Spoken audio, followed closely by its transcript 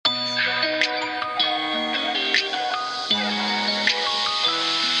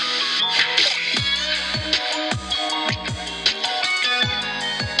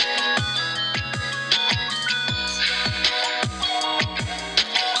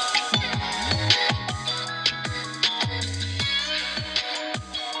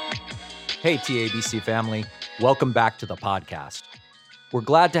Hey, TABC family, welcome back to the podcast. We're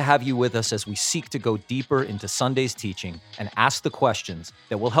glad to have you with us as we seek to go deeper into Sunday's teaching and ask the questions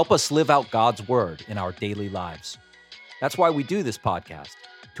that will help us live out God's word in our daily lives. That's why we do this podcast,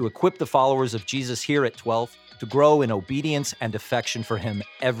 to equip the followers of Jesus here at 12 to grow in obedience and affection for him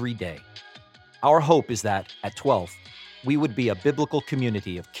every day. Our hope is that at 12, we would be a biblical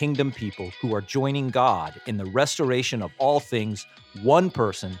community of kingdom people who are joining God in the restoration of all things, one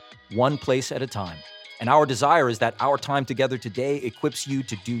person, one place at a time. And our desire is that our time together today equips you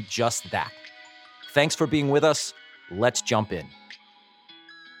to do just that. Thanks for being with us. Let's jump in.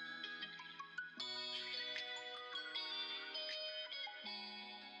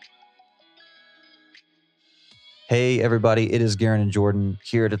 Hey, everybody. It is Garen and Jordan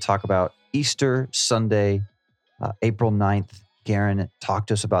here to talk about Easter Sunday, April 9th. Garen talked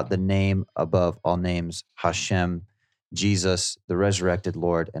to us about the name above all names, Hashem, Jesus, the resurrected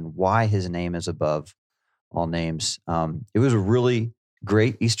Lord, and why his name is above all names. It was a really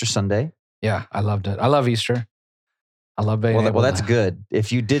great Easter Sunday. Yeah, I loved it. I love Easter. I love being Well, that's good.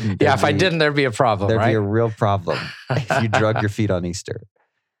 If you didn't, if I didn't, there'd be a problem, there'd right? be a real problem if you drug your feet on Easter.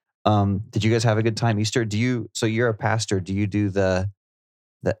 Did you guys have a good time Easter? So you're a pastor. Do you do the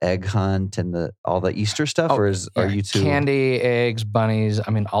egg hunt and all the Easter stuff, are you too? Candy, eggs, bunnies. I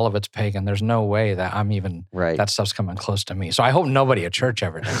mean, all of it's pagan. There's no way that I'm even, right. That stuff's coming close to me. So I hope nobody at church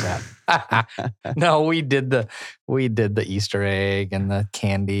ever does that. No, we did the Easter egg and the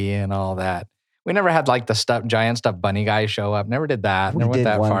candy and all that. We never had like the giant stuffed bunny guy show up. Never did that. We never did went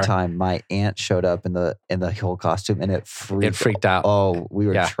that one far. time. My aunt showed up in the whole costume, and it freaked out. Oh, we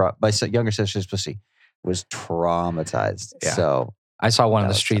were. My younger sister's pussy was traumatized. Yeah. So I saw one on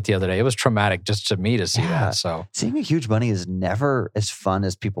the street the other day. It was traumatic just to me to see that. So seeing a huge bunny is never as fun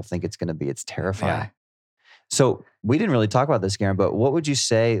as people think it's going to be. It's terrifying. Yeah. So we didn't really talk about this, Garen, but what would you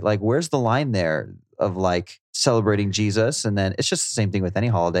say? Like, where's the line there of like celebrating Jesus, and then it's just the same thing with any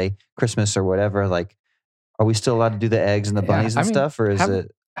holiday, Christmas or whatever. Like, are we still allowed to do the eggs and the bunnies and stuff, or is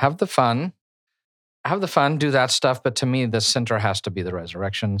it have the fun? Have the fun, do that stuff. But to me, the center has to be the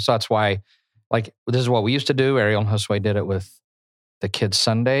resurrection. So that's why, like, this is what we used to do. Ariel and Josue did it with the kids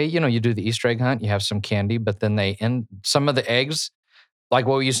Sunday. You know, you do the Easter egg hunt, you have some candy, but then they end some of the eggs, like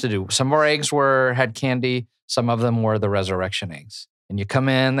what we used to do. Some of our eggs had candy, some of them were the resurrection eggs. And you come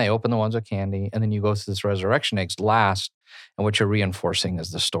in, they open the ones with candy, and then you go through this resurrection eggs last, and what you're reinforcing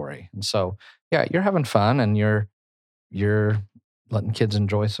is the story. And so, yeah, you're having fun and you're letting kids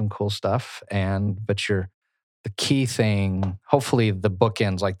enjoy some cool stuff. But the key thing, hopefully the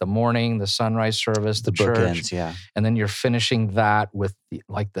bookends, like the morning, the sunrise service, the church, bookends, yeah. And then you're finishing that with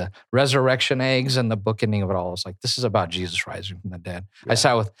the resurrection eggs and the bookending of it all. It's like, this is about Jesus rising from the dead. Yeah. I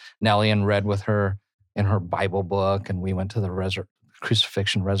sat with Nellie and read with her in her Bible book, and we went to the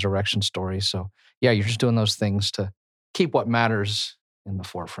crucifixion, resurrection story. So yeah, you're just doing those things to keep what matters in the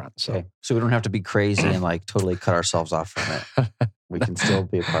forefront. So, okay. So we don't have to be crazy and like totally cut ourselves off from it. We can still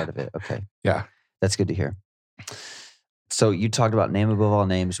be a part of it. Okay. Yeah. That's good to hear. So you talked about name above all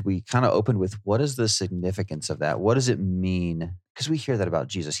names. We kind of opened with, what is the significance of that? What does it mean? Because we hear that about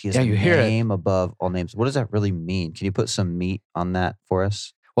Jesus. He has a name above all names. What does that really mean? Can you put some meat on that for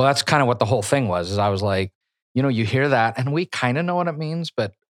us? Well, that's kind of what the whole thing was, is I was like, you hear that and we kind of know what it means,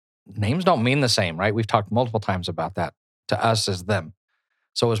 but names don't mean the same, right? We've talked multiple times about that. To us as them.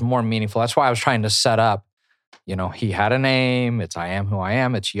 So it was more meaningful. That's why I was trying to set up, he had a name. It's I am who I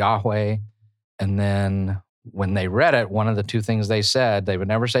am. It's Yahweh. And then when they read it, one of the two things they said, they would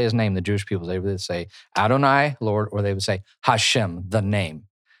never say his name, the Jewish people. They would say Adonai, Lord, or they would say Hashem, the name.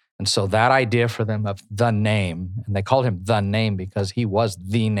 And so that idea for them of the name, and they called him the name because he was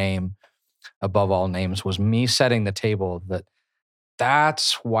the name above all names, was me setting the table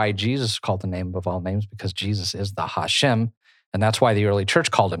that's why Jesus called the name above all names, because Jesus is the Hashem. And that's why the early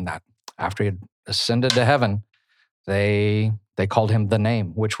church called him that. After he had ascended to heaven, they called him the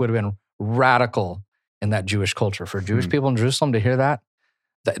name, which would have been radical in that Jewish culture. For Jewish people in Jerusalem to hear that,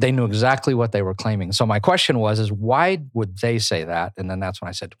 they knew exactly what they were claiming. So my question was why would they say that? And then that's when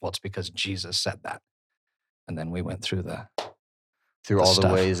I said, well, it's because Jesus said that. And then we went through all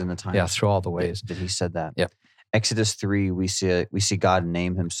the ways and the times. Yeah, through all the ways that he said that. Yeah. Exodus 3, we see God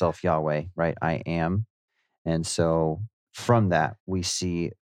name himself Yahweh, right? I am. And so from that, we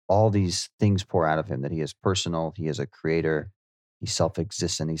see all these things pour out of him, that he is personal, he is a creator, he's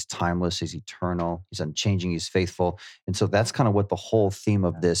self-existent, he's timeless, he's eternal, he's unchanging, he's faithful. And so that's kind of what the whole theme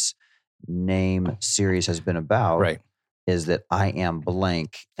of this name series has been about. Right. Is that I am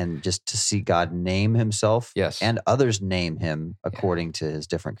blank, and just to see God name himself, yes, and others name him according to his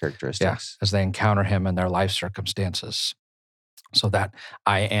different characteristics. Yeah, as they encounter him in their life circumstances. So that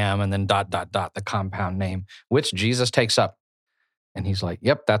I am, and then ... the compound name, which Jesus takes up. And he's like,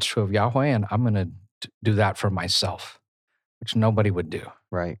 yep, that's true of Yahweh, and I'm going to do that for myself, which nobody would do,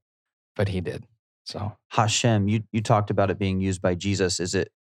 Right. but he did. So Hashem, you talked about it being used by Jesus. Is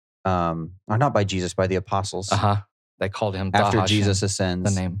it, or not by Jesus, by the apostles? They called him After Hashem, Jesus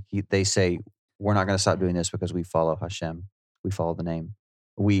ascends, the name. They say, we're not going to stop doing this because we follow Hashem. We follow the name.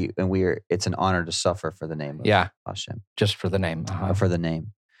 It's an honor to suffer for the name of Hashem. Just for the name. For the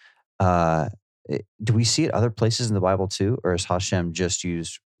name. Do we see it other places in the Bible too, or is Hashem just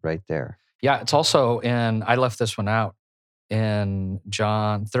used right there? Yeah, it's also I left this one out, in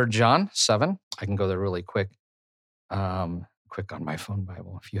 3 John 7. I can go there really quick. Quick on my phone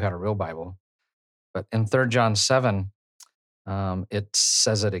Bible, if you had a real Bible. But in 3 John 7, it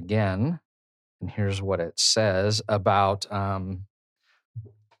says it again. And here's what it says about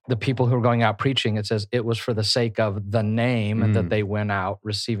the people who are going out preaching. It says, it was for the sake of the name that they went out,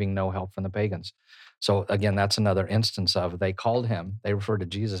 receiving no help from the pagans. So again, that's another instance of they referred to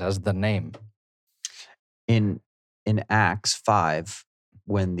Jesus as the name. In Acts 5,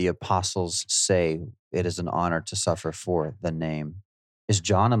 when the apostles say it is an honor to suffer for the name, is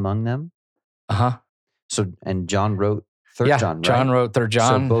John among them? So, and John wrote 3 John, right? John wrote 3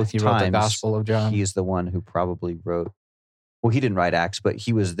 John. So both he times, wrote the Gospel of John. He's the one who probably wrote. Well, he didn't write Acts, but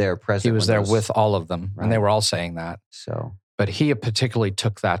he was there present. He was there with all of them, right. And they were all saying that. So, but he particularly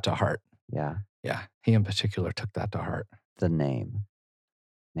took that to heart. Yeah. He in particular took that to heart. The name,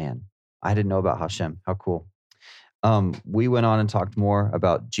 man, I didn't know about Hashem. How cool. We went on and talked more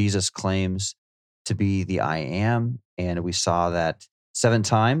about Jesus' claims to be the I am, and we saw that 7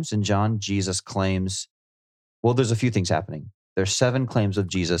 times in John, Jesus claims. Well, there's a few things happening. There's 7 claims of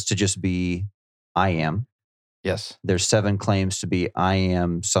Jesus to just be I am. Yes. There's 7 claims to be I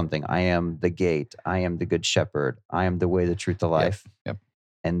am something. I am the gate. I am the good shepherd. I am the way, the truth, the life. Yep.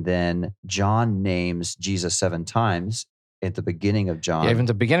 And then John names Jesus 7 times at the beginning of John. Yeah, even at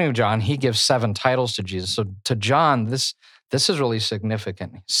the beginning of John, he gives 7 titles to Jesus. So to John, this is really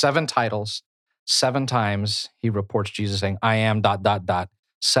significant. 7 titles, 7 times he reports Jesus saying, I am ...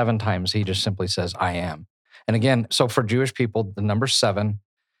 7 times he just simply says, I am. And again, so for Jewish people, the number 7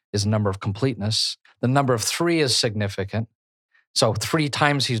 is a number of completeness. The number of 3 is significant. So 3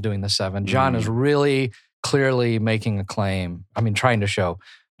 times he's doing the 7. John is really clearly making a claim. I mean, trying to show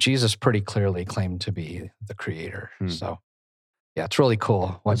Jesus pretty clearly claimed to be the creator. So yeah, it's really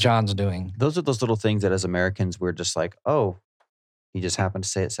cool what John's doing. Those are those little things that as Americans, we're just like, oh, he just happened to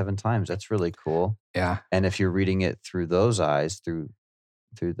say it 7 times. That's really cool. Yeah. And if you're reading it through those eyes, through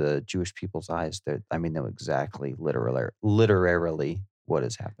the Jewish people's eyes, they know exactly literally what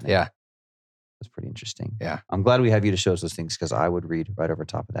is happening. Yeah. That's pretty interesting. Yeah. I'm glad we have you to show us those things because I would read right over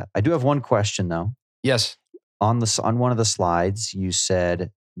top of that. I do have one question though. Yes. On one of the slides, you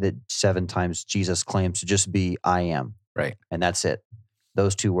said that 7 times Jesus claims to just be I am. Right. And that's it.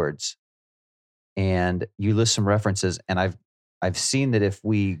 Those 2 words. And you list some references, and I've seen that if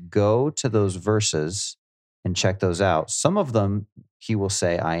we go to those verses and check those out, some of them he will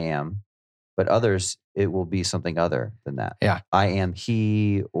say I am, but others it will be something other than that. Yeah. I am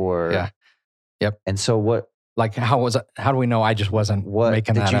he, or Yep. And so what? Like how do we know I just wasn't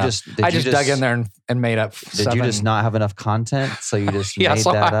making that up? I just dug in there and made up 7. Did you just not have enough content? So you just made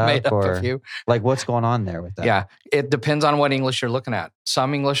that up? Made up or a few. Like what's going on there with that? Yeah. It depends on what English you're looking at.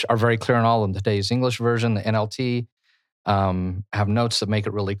 Some English are very clear in all of them. Today's English version, the NLT, have notes that make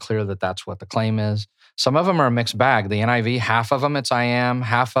it really clear that that's what the claim is. Some of them are a mixed bag. The NIV, half of them it's I am,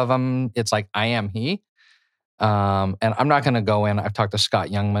 half of them it's like I am he. And I'm not going to go in. I've talked to Scott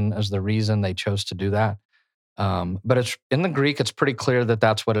Youngman as the reason they chose to do that. But it's in the Greek, it's pretty clear that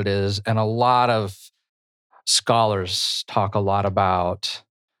that's what it is. And a lot of scholars talk a lot about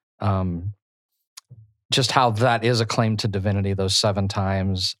just how that is a claim to divinity, those 7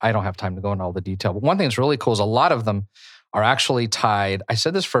 times. I don't have time to go into all the detail. But one thing that's really cool is a lot of them are actually tied. I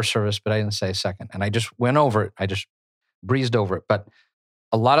said this first service, but I didn't say second. And I just went over it. I just breezed over it. But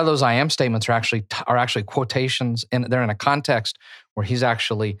a lot of those I am statements are actually quotations, and they're in a context where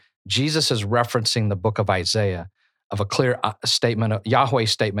Jesus is referencing the book of Isaiah, of a clear statement, a Yahweh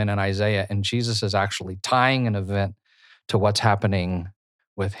statement in Isaiah, and Jesus is actually tying an event to what's happening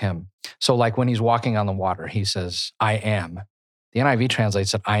with him. So like when he's walking on the water, he says, I am. The NIV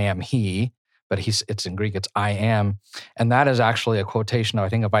translates it, I am he, but it's in Greek, it's I am. And that is actually a quotation, I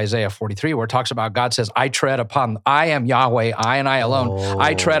think, of Isaiah 43, where it talks about God says, I am Yahweh, I and I alone,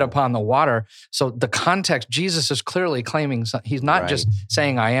 I tread upon the water. So the context, Jesus is clearly claiming, he's not just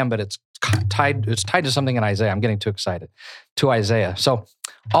saying I am, but it's tied to something in Isaiah. I'm getting too excited, to Isaiah. So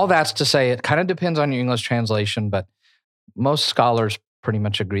all that's to say, it kind of depends on your English translation, but most scholars pretty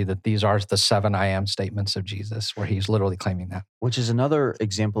much agree that these are the 7 I am statements of Jesus, where he's literally claiming that. Which is another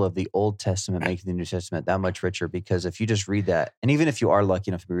example of the Old Testament making the New Testament that much richer, because if you just read that, and even if you are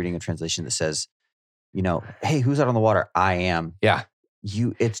lucky enough to be reading a translation that says, hey, who's out on the water? I am. Yeah.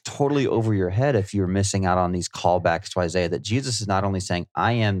 It's totally over your head if you're missing out on these callbacks to Isaiah, that Jesus is not only saying,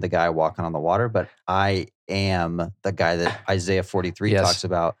 I am the guy walking on the water, but I am the guy that Isaiah 43 Yes. talks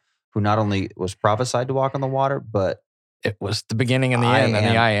about, who not only was prophesied to walk on the water, but it was the beginning and the end and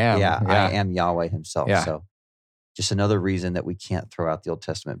the I am. Yeah, I am Yahweh himself. Yeah. So just another reason that we can't throw out the Old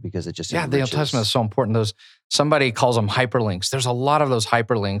Testament, because it just the Old Testament is so important. Somebody calls them hyperlinks. There's a lot of those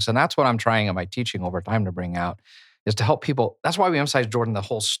hyperlinks, and that's what I'm trying in my teaching over time to bring out, is to help people. That's why we emphasize, Jordan, the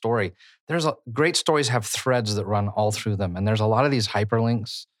whole story. Great stories have threads that run all through them, and there's a lot of these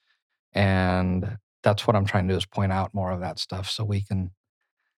hyperlinks, and that's what I'm trying to do, is point out more of that stuff so we can.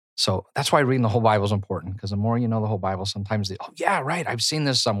 So that's why reading the whole Bible is important, because the more you know the whole Bible, sometimes I've seen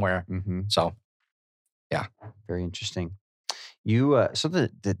this somewhere. Mm-hmm. So, yeah. Very interesting. You something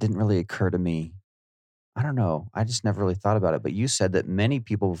that didn't really occur to me. I don't know. I just never really thought about it. But you said that many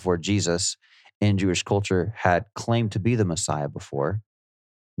people before Jesus in Jewish culture had claimed to be the Messiah before.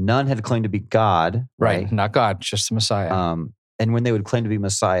 None had claimed to be God. Right. Not God, just the Messiah. And when they would claim to be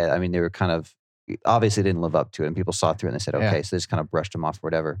Messiah, I mean, they were kind of, obviously didn't live up to it, and people saw through it and they said, okay, so they just kind of brushed him off or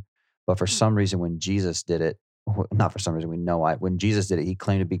whatever. But for some reason, when Jesus did it, not for some reason, we know why, when Jesus did it, he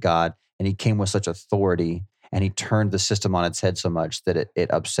claimed to be God, and he came with such authority, and he turned the system on its head so much that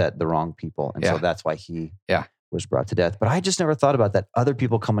it upset the wrong people. And so that's why he was brought to death. But I just never thought about that. Other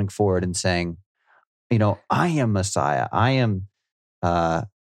people coming forward and saying, I am Messiah. I'm the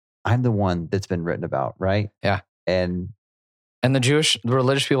one that's been written about, right? Yeah. And the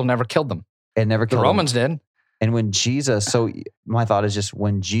religious people never killed them. And never killed the Romans did. And when Jesus, so my thought is just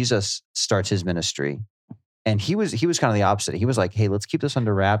when Jesus starts his ministry, and he was kind of the opposite. He was like, hey, let's keep this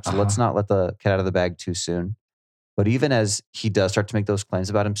under wraps. Let's not let the cat out of the bag too soon. But even as he does start to make those claims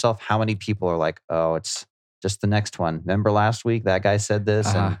about himself, how many people are like, oh, it's just the next one. Remember last week that guy said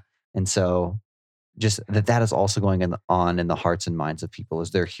this? And so just that is also going on in the hearts and minds of people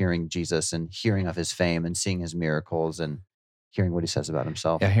as they're hearing Jesus and hearing of his fame and seeing his miracles and hearing what he says about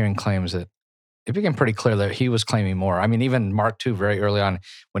himself. Yeah, hearing claims that it became pretty clear that he was claiming more. I mean, even Mark 2, very early on,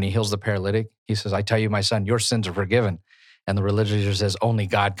 when he heals the paralytic, he says, I tell you, my son, your sins are forgiven. And the religious leader says, only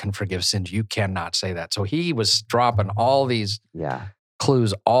God can forgive sins. You cannot say that. So he was dropping all these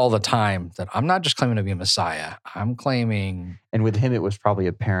clues all the time that I'm not just claiming to be a Messiah. I'm claiming. And with him, it was probably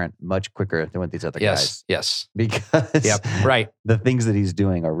apparent much quicker than with these other guys. Yes. Because the things that he's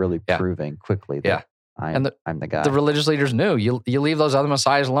doing are really proving quickly that I'm the guy. The religious leaders knew you leave those other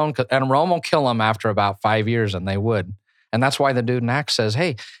messiahs alone, and Rome will kill them after about 5 years, and they would. And that's why the dude in Acts says,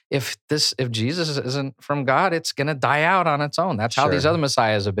 hey, if Jesus isn't from God, it's going to die out on its own. That's how these other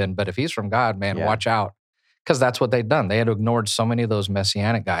messiahs have been. But if he's from God, man, watch out. Because that's what they'd done. They had ignored so many of those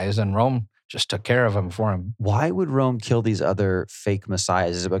messianic guys, and Rome just took care of them for him. Why would Rome kill these other fake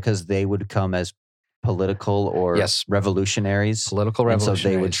messiahs? Is it because they would come as political or revolutionaries? Political revolutionaries. And so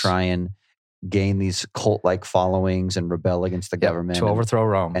they would try and gain these cult-like followings and rebel against the government. To overthrow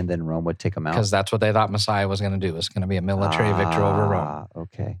Rome. And then Rome would take them out. Because that's what they thought Messiah was going to do. It was going to be a military victory over Rome.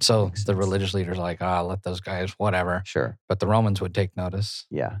 Okay. So the religious leaders are like, let those guys, whatever. Sure. But the Romans would take notice.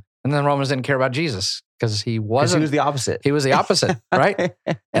 Yeah. And then the Romans didn't care about Jesus because he wasn't. He was the opposite. He was the opposite, right?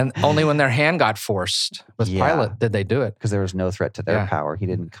 And only when their hand got forced with Pilate did they do it. Because there was no threat to their power. He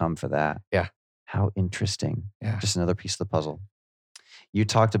didn't come for that. Yeah. How interesting. Yeah. Just another piece of the puzzle. You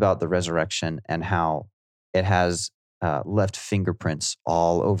talked about the resurrection and how it has left fingerprints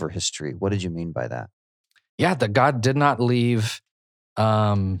all over history. What did you mean by that? Yeah, that God did not leave.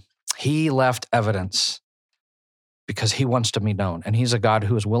 He left evidence because he wants to be known. And he's a God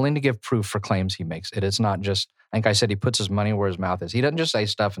who is willing to give proof for claims he makes. It is not just, I think I said, he puts his money where his mouth is. He doesn't just say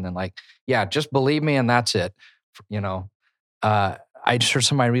stuff and then just believe me and that's it. I just heard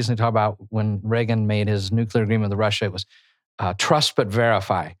somebody recently talk about when Reagan made his nuclear agreement with Russia, it was trust but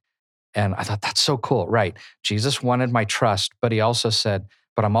verify. And I thought, that's so cool. Right. Jesus wanted my trust, but he also said,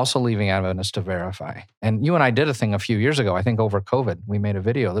 but I'm also leaving evidence to verify. And you and I did a thing a few years ago, I think over COVID, we made a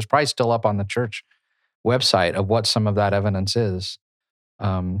video. There's probably still up on the church website of what some of that evidence is.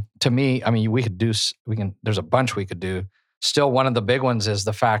 To me, I mean, there's a bunch we could do. Still, one of the big ones is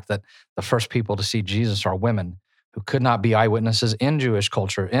the fact that the first people to see Jesus are women who could not be eyewitnesses in Jewish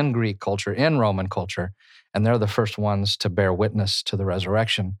culture, in Greek culture, in Roman culture. And they're the first ones to bear witness to the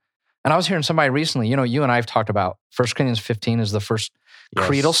resurrection. And I was hearing somebody recently, you and I have talked about 1 Corinthians 15 is the first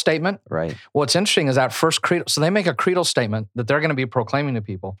creedal statement. Right. What's interesting is that first creedal, so they make a creedal statement that they're going to be proclaiming to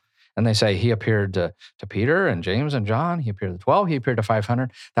people. And they say he appeared to Peter and James and John. He appeared to 12. He appeared to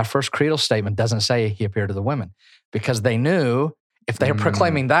 500. That first creedal statement doesn't say he appeared to the women, because they knew if they were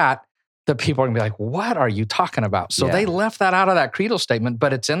proclaiming that, the people are going to be like, what are you talking about? So they left that out of that creedal statement,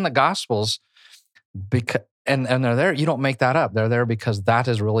 but it's in the Gospels because, and they're there. You don't make that up. They're there because that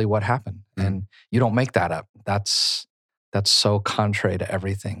is really what happened. And you don't make that up. That's so contrary to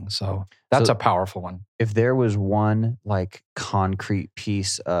everything. So that's a powerful one. If there was one like concrete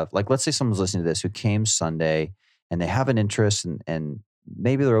piece of, like, let's say someone's listening to this who came Sunday and they have an interest and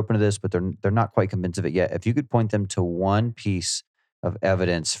maybe they're open to this, but they're not quite convinced of it yet. If you could point them to one piece of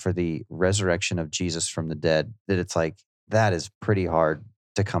evidence for the resurrection of Jesus from the dead, that it's like, that is pretty hard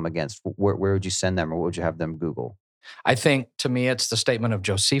to come against, where would you send them, or what would you have them Google? I think, to me, it's the statement of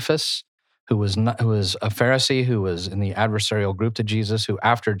Josephus, who was a Pharisee, who was in the adversarial group to Jesus, who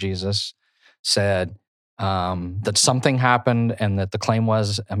after Jesus said that something happened, and that the claim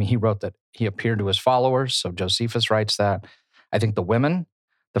was, he wrote that he appeared to his followers. So Josephus writes that. I think the women,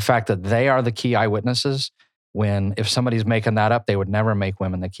 the fact that they are the key eyewitnesses, when if somebody's making that up, they would never make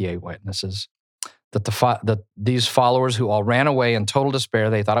women the key eyewitnesses. That these followers who all ran away in total despair,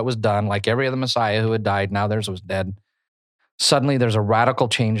 they thought it was done, like every other Messiah who had died, now theirs was dead. Suddenly there's a radical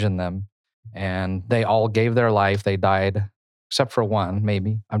change in them, and they all gave their life. They died, except for one,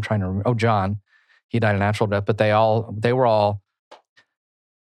 maybe. I'm trying to remember. Oh, John, he died a natural death, but they were all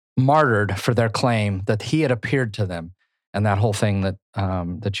martyred for their claim that he had appeared to them. And that whole thing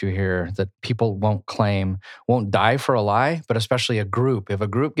that you hear, that people won't die for a lie, but especially a group. If a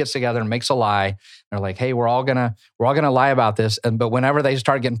group gets together and makes a lie, they're like, "Hey, we're all gonna lie about this." But whenever they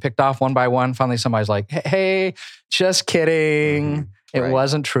start getting picked off one by one, finally somebody's like, "Hey, just kidding. It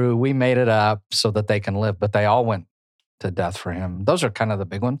wasn't true. We made it up so that they can live." But they all went to death for him. Those are kind of the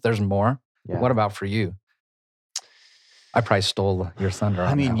big ones. There's more. Yeah. What about for you? I probably stole your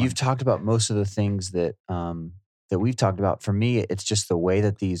thunder. You've talked about most of the things that we've talked about. For me, it's just the way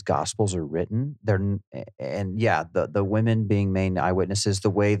that these Gospels are written. The women being main eyewitnesses, the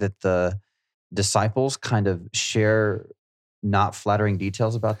way that the disciples kind of share not flattering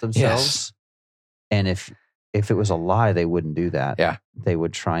details about themselves. Yes. And if it was a lie, they wouldn't do that. Yeah. They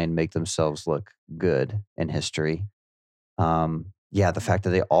would try and make themselves look good in history. The fact that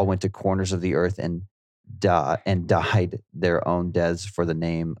they all went to corners of the earth and died their own deaths for the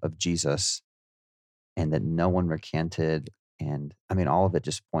name of Jesus, and that no one recanted. And all of it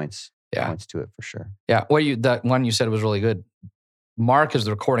just points to it for sure. Yeah. Well, that one you said was really good. Mark is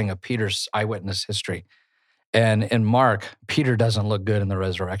the recording of Peter's eyewitness history. And in Mark, Peter doesn't look good in the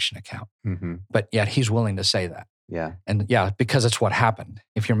resurrection account, but yet he's willing to say that. Yeah. And because it's what happened.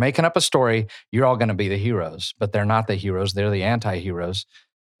 If you're making up a story, you're all going to be the heroes, but they're not the heroes. They're the anti-heroes,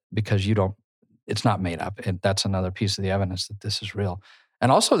 because it's not made up. And that's another piece of the evidence that this is real.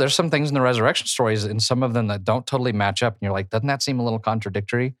 And also, there's some things in the resurrection stories, and some of them that don't totally match up. And you're like, doesn't that seem a little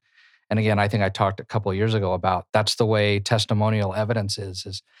contradictory? And again, I think I talked a couple of years ago about that's the way testimonial evidence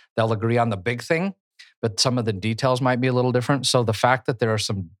is they'll agree on the big thing, but some of the details might be a little different. So the fact that there are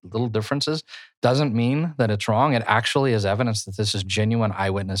some little differences doesn't mean that it's wrong. It actually is evidence that this is genuine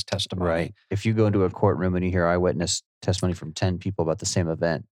eyewitness testimony. Right. If you go into a courtroom and you hear eyewitness testimony from 10 people about the same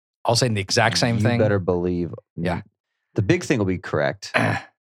event, all saying the exact same thing. You better believe. Yeah. The big thing will be correct,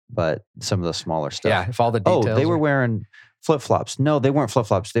 but some of the smaller stuff. Yeah, if all the details. Oh, they were wearing flip-flops. No, they weren't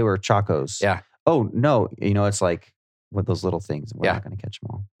flip-flops. They were Chacos. Yeah. Oh, no. It's like with those little things. We're not going to catch them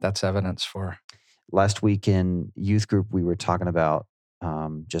all. That's evidence for. Last week in youth group, we were talking about,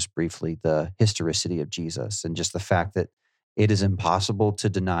 just briefly, the historicity of Jesus, and just the fact that it is impossible to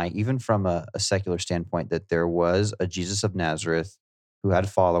deny, even from a secular standpoint, that there was a Jesus of Nazareth who had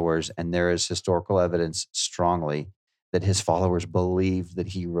followers, and there is historical evidence strongly that his followers believed that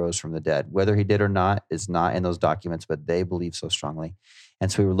he rose from the dead. Whether he did or not is not in those documents, but they believe so strongly. And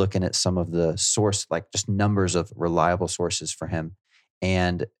so we were looking at some of the source, like just numbers of reliable sources for him.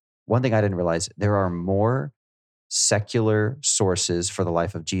 And one thing I didn't realize, there are more secular sources for the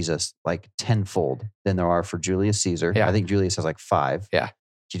life of Jesus, like tenfold, than there are for Julius Caesar. Yeah. I think Julius has like 5. Yeah.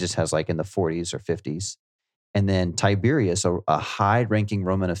 Jesus has like in the 40s or 50s. And then Tiberius, a high-ranking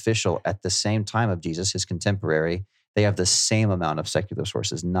Roman official at the same time of Jesus, his contemporary, they have the same amount of secular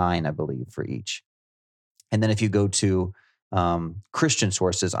sources, 9, I believe, for each. And then if you go to Christian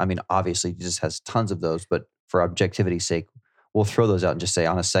sources, obviously Jesus has tons of those, but for objectivity's sake, we'll throw those out and just say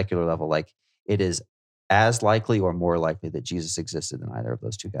on a secular level, like it is as likely or more likely that Jesus existed than either of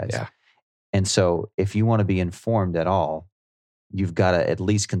those two guys. Yeah. And so if you want to be informed at all, you've got to at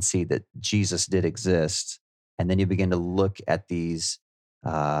least concede that Jesus did exist. And then you begin to look at these,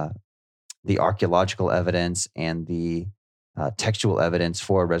 the archaeological evidence and the textual evidence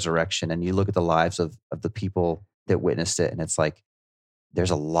for resurrection. And you look at the lives of the people that witnessed it, and it's like,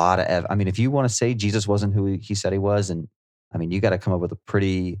 there's a lot of, I mean, if you want to say Jesus wasn't who he said he was, and I mean, you got to come up with a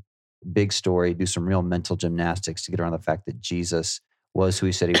pretty big story, do some real mental gymnastics to get around the fact that Jesus was who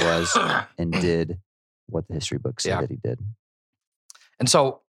he said he was and did what the history books say that he did. And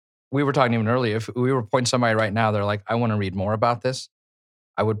so we were talking even earlier, if we were pointing somebody right now, they're like, I want to read more about this,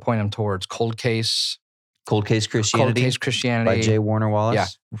 I would point them towards Cold Case Christianity by J. Warner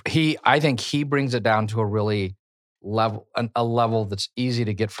Wallace. Yeah. I think he brings it down to a really a level that's easy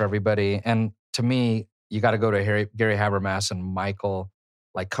to get for everybody. And to me, you got to go to Gary Habermas and Michael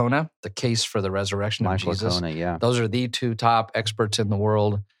Licona, The Case for the Resurrection of Jesus. Licona, yeah. Those are the two top experts in the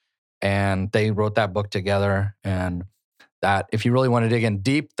world. And they wrote that book together. And that, if you really want to dig in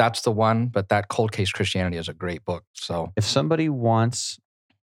deep, that's the one. But that Cold Case Christianity is a great book. So if somebody wants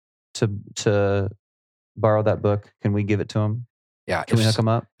to borrow that book, can we give it to them? Yeah. Can we hook them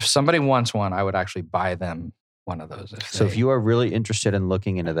up? If somebody wants one, I would actually buy them one of those. If you are really interested in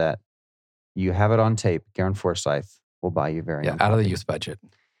looking into that, you have it on tape. Garen Forsyth will buy you very out of the youth budget.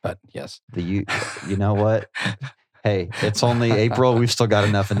 But yes. You know what? Hey, it's only April. We've still got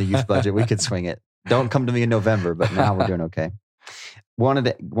enough in the youth budget. We could swing it. Don't come to me in November, but now we're doing okay. Wanted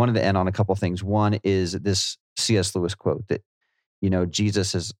to end on a couple things. One is this C.S. Lewis quote that,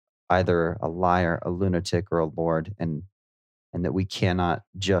 Jesus is either a liar, a lunatic, or a Lord, and that we cannot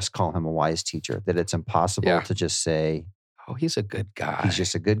just call him a wise teacher, that it's impossible to just say, oh, he's a good guy. He's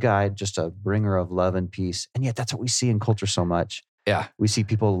just a good guy, just a bringer of love and peace. And yet that's what we see in culture so much. Yeah. We see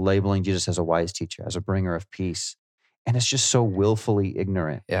people labeling Jesus as a wise teacher, as a bringer of peace. And it's just so willfully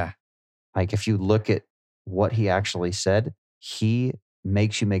ignorant. Yeah. Like if you look at what he actually said, he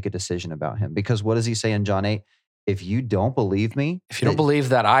makes you make a decision about him. Because what does he say in John 8? If you don't believe me, if you don't believe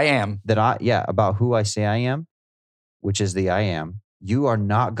that I am, about who I say I am, which is the I am, you are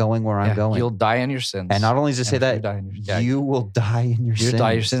not going where I'm going. You'll die in your sins. And not only does it say that, you will die in your sins. You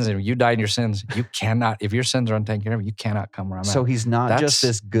die in your sins. And you die in your sins. You cannot, if your sins are untaken care of, you cannot come where I'm at. So he's not just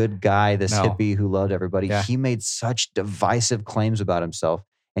this good guy, this hippie who loved everybody. Yeah. He made such divisive claims about himself,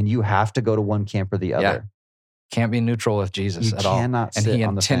 and you have to go to one camp or the other. Yeah. Can't be neutral with Jesus at all. You cannot sit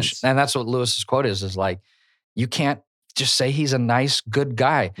on the fence. And that's what Lewis's quote is like, you can't just say he's a nice, good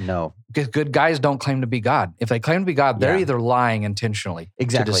guy. No. Because good guys don't claim to be God. If they claim to be God, they're either lying intentionally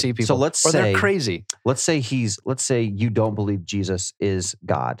to deceive people, so they're crazy. Let's say you don't believe Jesus is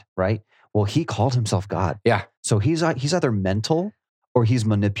God, right? Well, he called himself God. Yeah. So he's either mental or he's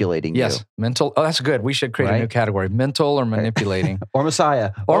manipulating you. Yes, mental. Oh, that's good. We should create a new category: mental or manipulating, or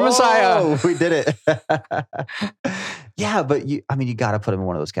Messiah, Messiah. We did it. Yeah, but you got to put him in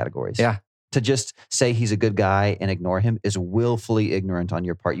one of those categories. Yeah. To just say he's a good guy and ignore him is willfully ignorant on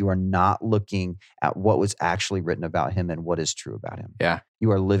your part. You are not looking at what was actually written about him and what is true about him. Yeah.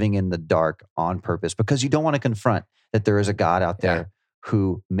 You are living in the dark on purpose because you don't want to confront that there is a God out there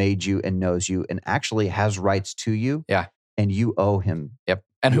who made you and knows you and actually has rights to you. Yeah. And you owe him. Yep.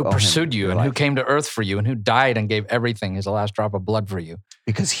 And who pursued you and who came to earth for you and who died and gave everything, his last drop of blood for you.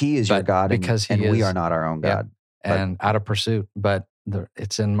 Because he is your God and we are not our own God. And out of pursuit. But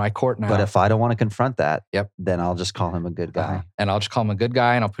it's in my court now. But if I don't want to confront that, then I'll just call him a good guy. And I'll just call him a good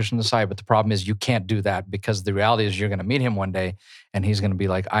guy and I'll push him aside. But the problem is you can't do that because the reality is you're going to meet him one day and he's going to be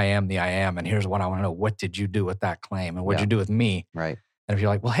like, I am the I am. And here's what I want to know. What did you do with that claim? And what did you do with me? Right. And if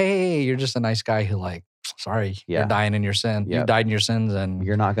you're like, well, hey, you're just a nice guy who sorry, you're dying in your sin. You died in your sins. And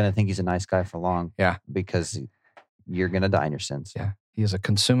you're not going to think he's a nice guy for long. Yeah. Because you're going to die in your sins. Yeah. He is a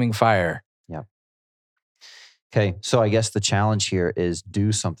consuming fire. Yeah. Okay, so I guess the challenge here is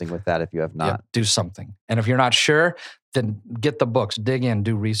do something with that if you have not. Yep, do something. And if you're not sure, then get the books, dig in,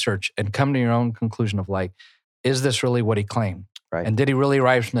 do research, and come to your own conclusion of is this really what he claimed? Right. And did he really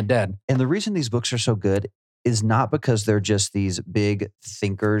rise from the dead? And the reason these books are so good is not because they're just these big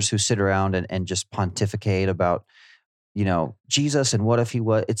thinkers who sit around and just pontificate about, Jesus and what if he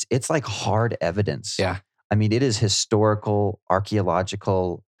was. It's like hard evidence. Yeah. I mean, it is historical,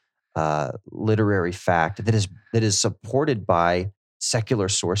 archaeological, literary fact that is supported by secular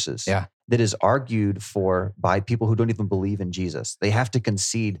sources. Yeah. That is argued for by people who don't even believe in Jesus. They have to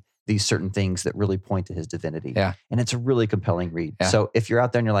concede these certain things that really point to his divinity. Yeah. And it's a really compelling read. Yeah. So if you're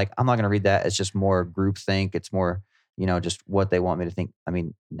out there and you're like, I'm not going to read that, it's just more groupthink. It's more, just what they want me to think. I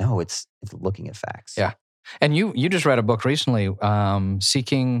mean, no, it's looking at facts. Yeah. And you just read a book recently,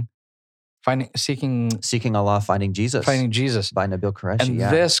 Seeking Allah, Finding Jesus. Finding Jesus. By Nabil Qureshi. And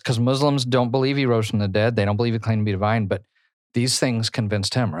this, because Muslims don't believe he rose from the dead. They don't believe he claimed to be divine, but these things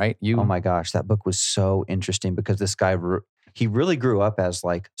convinced him, right? Oh my gosh, that book was so interesting because this guy, he really grew up as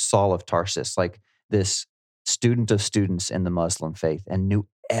like Saul of Tarsus, like this student of students in the Muslim faith and knew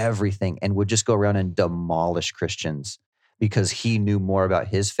everything and would just go around and demolish Christians because he knew more about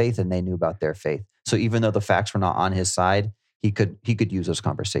his faith than they knew about their faith. So even though the facts were not on his side, he could use those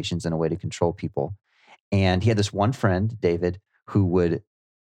conversations in a way to control people. And he had this one friend, David, who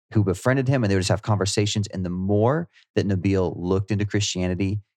befriended him, and they would just have conversations. And the more that Nabil looked into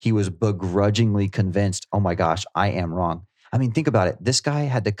Christianity, he was begrudgingly convinced, oh my gosh, I am wrong. I mean, think about it. This guy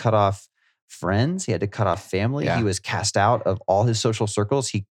had to cut off friends. He had to cut off family. Yeah. He was cast out of all his social circles.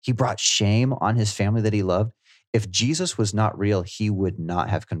 He brought shame on his family that he loved. If Jesus was not real, he would not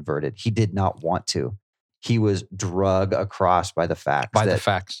have converted. He did not want to. He was drug across by the facts.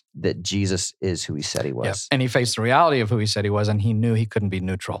 That Jesus is who he said he was. Yep. And he faced the reality of who he said he was, and he knew he couldn't be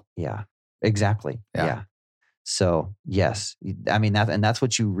neutral. Yeah, exactly. Yeah. Yeah. So yes, I mean, that's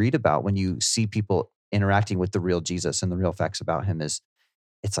what you read about when you see people interacting with the real Jesus and the real facts about him is,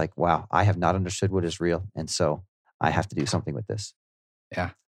 it's like, wow, I have not understood what is real. And so I have to do something with this.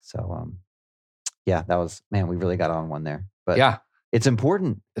 Yeah. So, yeah, that was, man, we really got on one there. But yeah, it's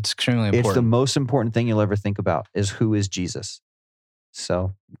important. It's extremely important. It's the most important thing you'll ever think about is who is Jesus.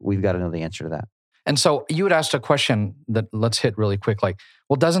 So we've got to know the answer to that. And so you had asked a question that let's hit really quick. Like,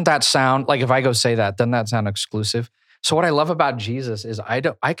 well, doesn't that sound like if I go say that, doesn't that sound exclusive? So what I love about Jesus is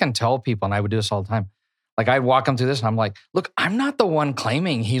I can tell people, and I would do this all the time. Like I'd walk them through this and I'm like, look, I'm not the one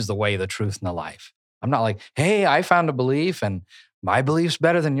claiming he's the way, the truth, and the life. I'm not like, hey, I found a belief and my belief's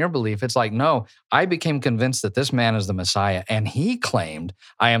better than your belief. It's like, no, I became convinced that this man is the Messiah. And he claimed,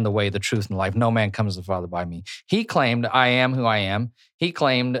 I am the way, the truth, and the life. No man comes to the Father by me. He claimed, I am who I am. He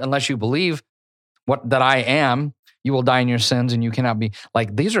claimed, unless you believe that I am, you will die in your sins and you cannot be.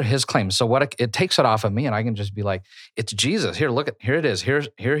 Like, these are his claims. So what it takes it off of me and I can just be like, it's Jesus. Here, look here it is.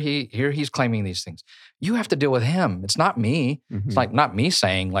 Here he's claiming these things. You have to deal with him. It's not me. Mm-hmm. It's like not me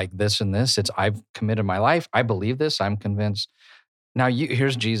saying like this and this. It's I've committed my life. I believe this. I'm convinced. Now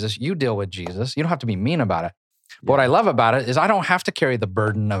here's Jesus. You deal with Jesus. You don't have to be mean about it. But what I love about it is I don't have to carry the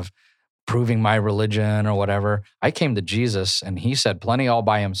burden of proving my religion or whatever. I came to Jesus and he said plenty all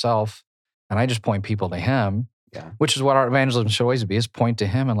by himself. And I just point people to him, which is what our evangelism should always be, is point to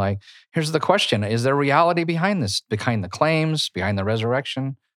him and like, here's the question. Is there reality behind this, behind the claims, behind the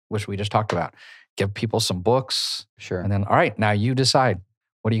resurrection, which we just talked about? Give people some books. Sure. And then, all right, now you decide.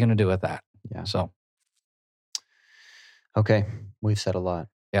 What are you going to do with that? Yeah. So. Okay. We've said a lot.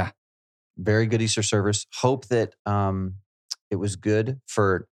 Yeah. Very good Easter service. Hope that it was good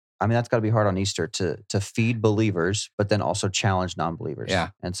for, I mean, that's got to be hard on Easter to feed believers, but then also challenge non-believers. Yeah.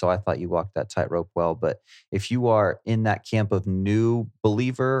 And so I thought you walked that tightrope well. But if you are in that camp of new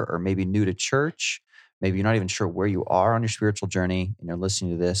believer or maybe new to church, maybe you're not even sure where you are on your spiritual journey and you're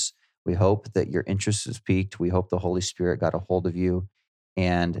listening to this, we hope that your interest is piqued. We hope the Holy Spirit got a hold of you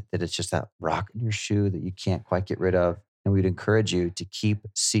and that it's just that rock in your shoe that you can't quite get rid of. And we'd encourage you to keep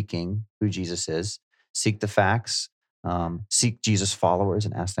seeking who Jesus is, seek the facts, seek Jesus followers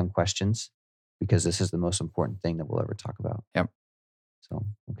and ask them questions because this is the most important thing that we'll ever talk about. Yep. So,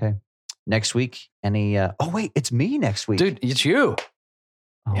 okay. Next week, oh wait, it's me next week. Dude, it's you.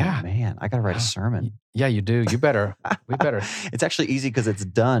 Oh yeah. Man, I got to write a sermon. Yeah, you do. You better. We better. It's actually easy because it's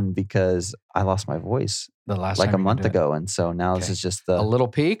done because I lost my voice the last like time a month ago. And so now this is just a little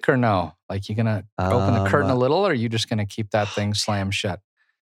peek or no? Like you going to open the curtain a little or are you just going to keep that thing slammed shut?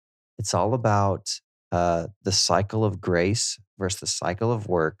 It's all about the cycle of grace versus the cycle of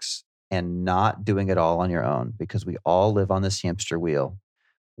works and not doing it all on your own because we all live on this hamster wheel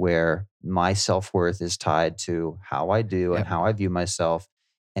where my self-worth is tied to how I do and how I view myself.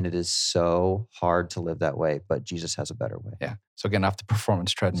 And it is so hard to live that way, but Jesus has a better way. Yeah. So getting off the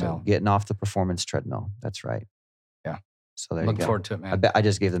performance treadmill. So getting off the performance treadmill. That's right. Yeah. So there you go. Look forward to it, man. I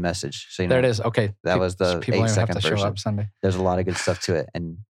just gave the message. So there it is. Okay. That was the people 8-second have to version. show up Sunday. There's a lot of good stuff to it,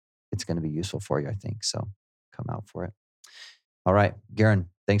 and it's going to be useful for you, I think. So come out for it. All right, Garen,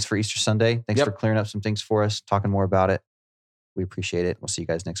 thanks for Easter Sunday. Thanks for clearing up some things for us, talking more about it. We appreciate it. We'll see you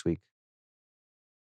guys next week.